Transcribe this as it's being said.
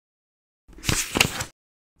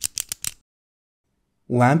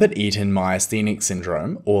Lambert Eaton Myasthenic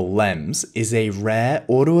Syndrome, or LEMS, is a rare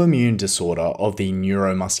autoimmune disorder of the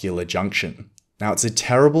neuromuscular junction. Now, it's a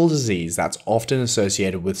terrible disease that's often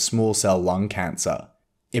associated with small cell lung cancer.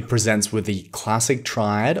 It presents with the classic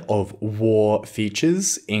triad of war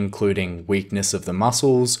features, including weakness of the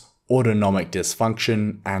muscles, autonomic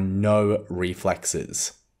dysfunction, and no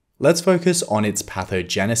reflexes. Let's focus on its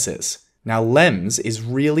pathogenesis. Now, LEMS is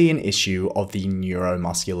really an issue of the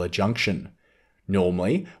neuromuscular junction.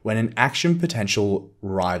 Normally, when an action potential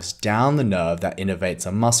arrives down the nerve that innervates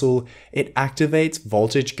a muscle, it activates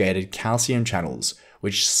voltage-gated calcium channels,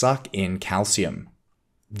 which suck in calcium.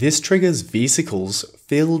 This triggers vesicles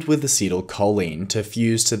filled with acetylcholine to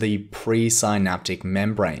fuse to the presynaptic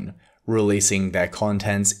membrane, releasing their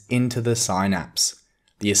contents into the synapse.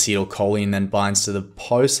 The acetylcholine then binds to the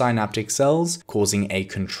postsynaptic cells, causing a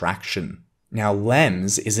contraction. Now,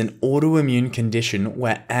 LEMS is an autoimmune condition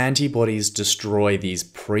where antibodies destroy these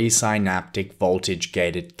presynaptic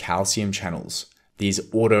voltage-gated calcium channels. These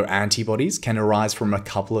autoantibodies can arise from a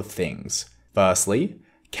couple of things. Firstly,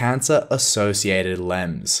 cancer-associated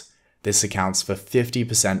LEMS. This accounts for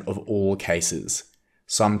 50% of all cases.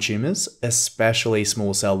 Some tumors, especially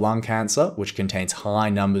small cell lung cancer, which contains high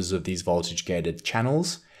numbers of these voltage-gated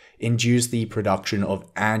channels, induce the production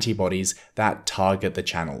of antibodies that target the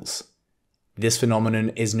channels. This phenomenon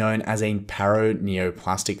is known as a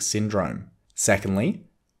paraneoplastic syndrome. Secondly,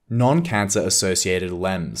 non-cancer associated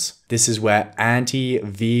LEMS. This is where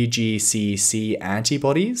anti-VGCC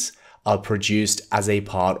antibodies are produced as a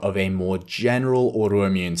part of a more general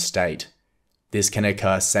autoimmune state. This can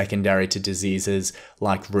occur secondary to diseases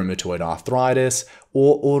like rheumatoid arthritis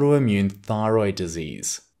or autoimmune thyroid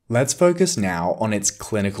disease. Let's focus now on its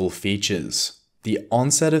clinical features. The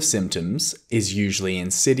onset of symptoms is usually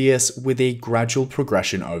insidious with a gradual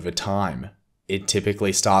progression over time. It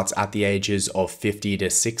typically starts at the ages of 50 to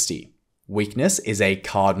 60. Weakness is a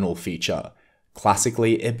cardinal feature.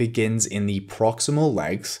 Classically, it begins in the proximal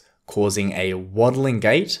legs, causing a waddling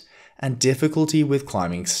gait and difficulty with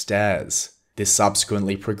climbing stairs. This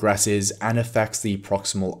subsequently progresses and affects the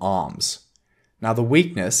proximal arms. Now, the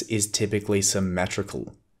weakness is typically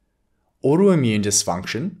symmetrical. Autoimmune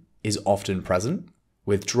dysfunction is often present,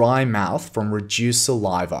 with dry mouth from reduced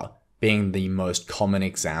saliva being the most common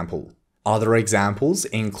example. Other examples,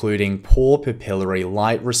 including poor papillary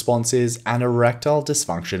light responses and erectile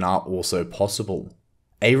dysfunction, are also possible.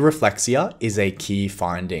 Areflexia is a key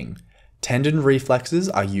finding. Tendon reflexes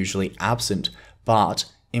are usually absent, but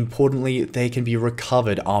importantly, they can be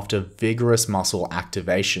recovered after vigorous muscle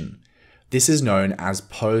activation. This is known as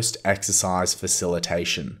post-exercise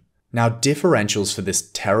facilitation. Now, differentials for this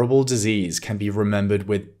terrible disease can be remembered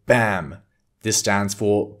with BAM. This stands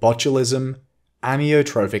for botulism,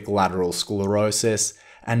 amyotrophic lateral sclerosis,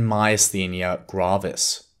 and myasthenia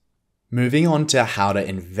gravis. Moving on to how to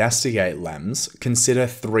investigate LEMS, consider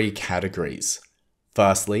three categories.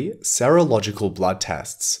 Firstly, serological blood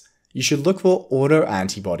tests. You should look for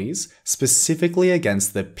autoantibodies specifically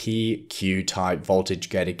against the PQ-type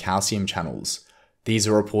voltage-gated calcium channels. These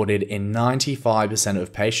are reported in 95%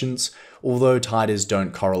 of patients, although titers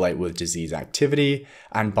don't correlate with disease activity,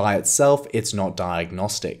 and by itself, it's not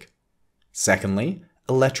diagnostic. Secondly,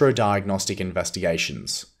 electrodiagnostic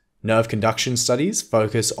investigations. Nerve conduction studies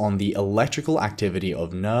focus on the electrical activity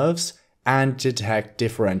of nerves and detect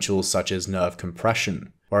differentials such as nerve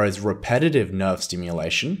compression, whereas repetitive nerve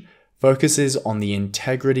stimulation focuses on the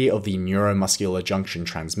integrity of the neuromuscular junction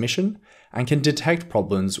transmission and can detect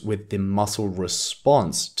problems with the muscle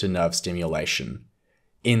response to nerve stimulation.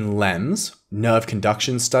 In LEMS, nerve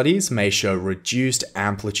conduction studies may show reduced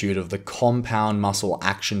amplitude of the compound muscle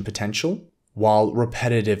action potential, while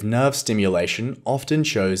repetitive nerve stimulation often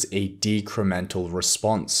shows a decremental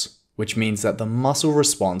response, which means that the muscle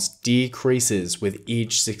response decreases with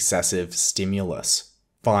each successive stimulus.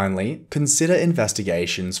 Finally, consider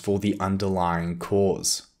investigations for the underlying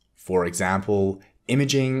cause. For example,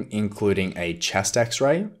 imaging including a chest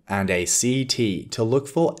X-ray and a CT to look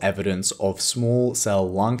for evidence of small cell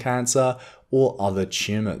lung cancer or other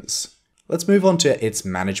tumors. Let's move on to its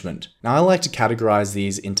management. Now, I like to categorize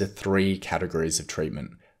these into three categories of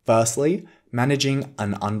treatment. Firstly, managing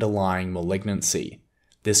an underlying malignancy.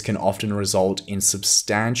 This can often result in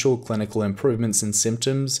substantial clinical improvements in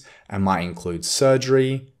symptoms and might include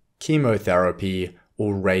surgery, chemotherapy,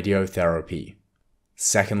 or radiotherapy.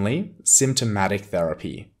 Secondly, symptomatic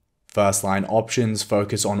therapy. First-line options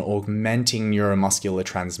focus on augmenting neuromuscular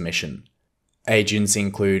transmission. Agents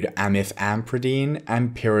include amifampridine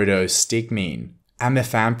and pyridostigmine.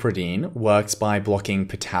 Amifampridine works by blocking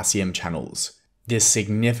potassium channels. This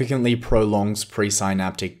significantly prolongs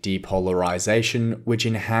presynaptic depolarization, which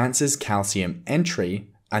enhances calcium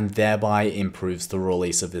entry and thereby improves the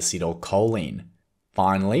release of acetylcholine.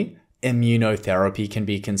 Finally, immunotherapy can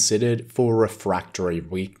be considered for refractory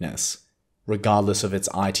weakness. Regardless of its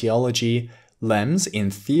etiology, LEMS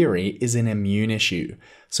in theory is an immune issue,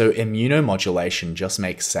 so immunomodulation just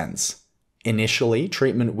makes sense. Initially,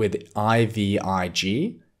 treatment with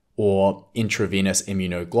IVIG, or intravenous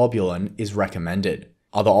immunoglobulin, is recommended.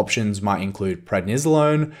 Other options might include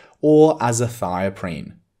prednisolone or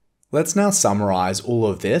azathioprine. Let's now summarize all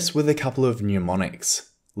of this with a couple of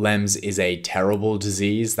mnemonics. LEMS is a terrible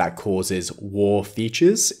disease that causes war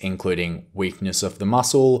features, including weakness of the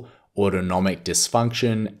muscle, autonomic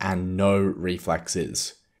dysfunction, and no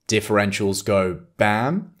reflexes. Differentials go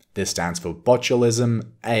BAM, this stands for botulism,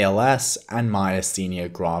 ALS, and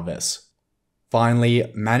myasthenia gravis.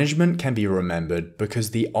 Finally, management can be remembered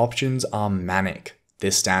because the options are MANIC.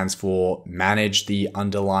 This stands for manage the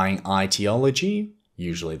underlying etiology,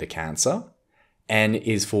 usually the cancer. N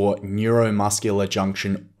is for neuromuscular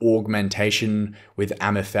junction augmentation with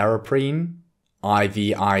amiferoprine,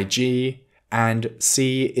 IVIG, and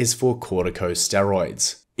C is for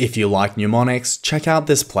corticosteroids. If you like mnemonics, check out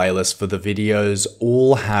this playlist for the videos.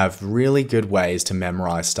 All have really good ways to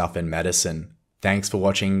memorize stuff in medicine. Thanks for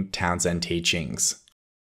watching Townsend Teachings.